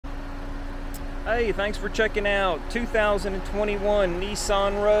Hey, thanks for checking out 2021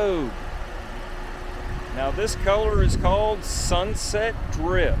 Nissan Rogue. Now this color is called Sunset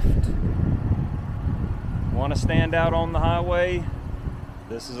Drift. Want to stand out on the highway?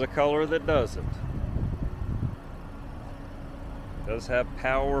 This is a color that does it. Does have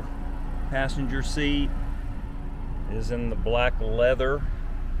power passenger seat. Is in the black leather.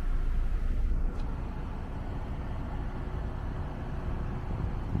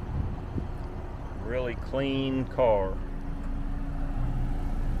 Really clean car.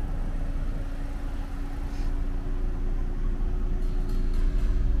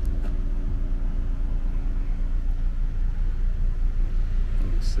 You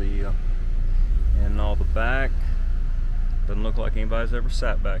can see in all the back. Doesn't look like anybody's ever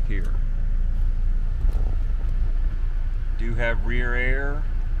sat back here. Do have rear air,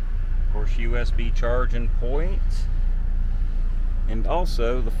 of course USB charging point, and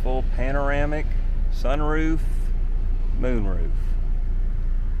also the full panoramic sunroof, moonroof.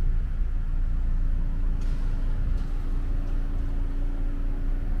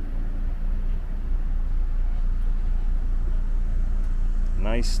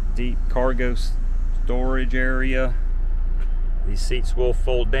 Nice deep cargo storage area. These seats will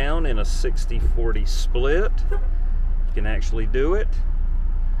fold down in a 60-40 split. You can actually do it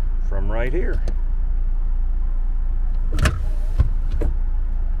from right here.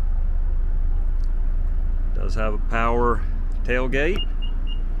 Does have a power tailgate.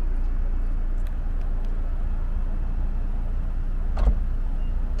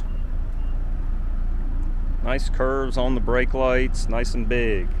 Nice curves on the brake lights, nice and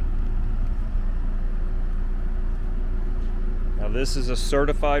big. Now this is a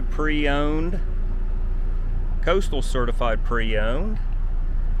certified pre-owned, coastal certified pre-owned.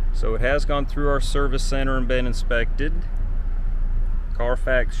 So it has gone through our service center and been inspected.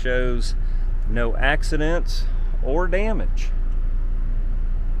 Carfax shows no accidents or damage.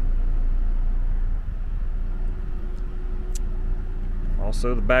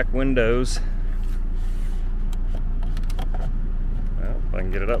 Also the back windows, well, if I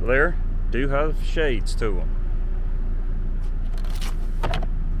can get it up there, do have shades to them.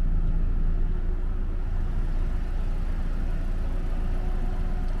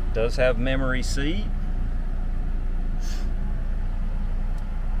 Does have memory seat,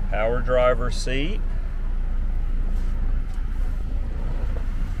 power driver seat,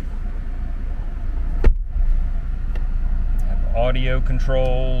 have audio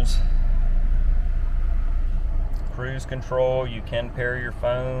controls, cruise control. You can pair your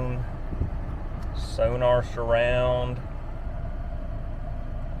phone, sonar surround.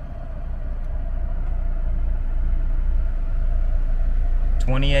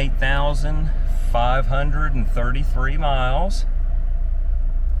 $28,533 miles.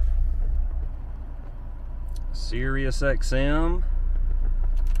 Sirius XM.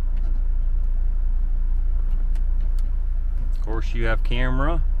 Of course you have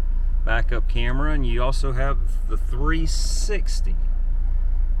camera, backup camera, and you also have the 360.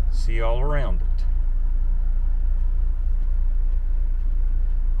 See all around it.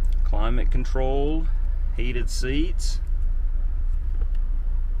 Climate controlled, heated seats.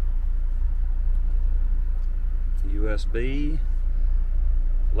 USB,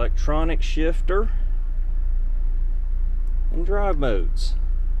 electronic shifter, and drive modes.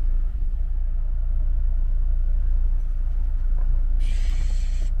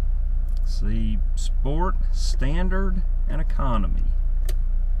 See, sport, standard, and economy.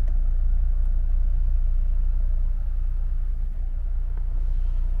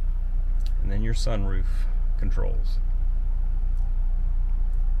 And then your sunroof controls.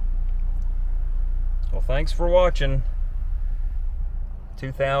 Well, thanks for watching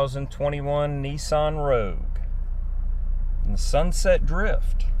 2021 Nissan Rogue and the Sunset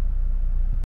Drift.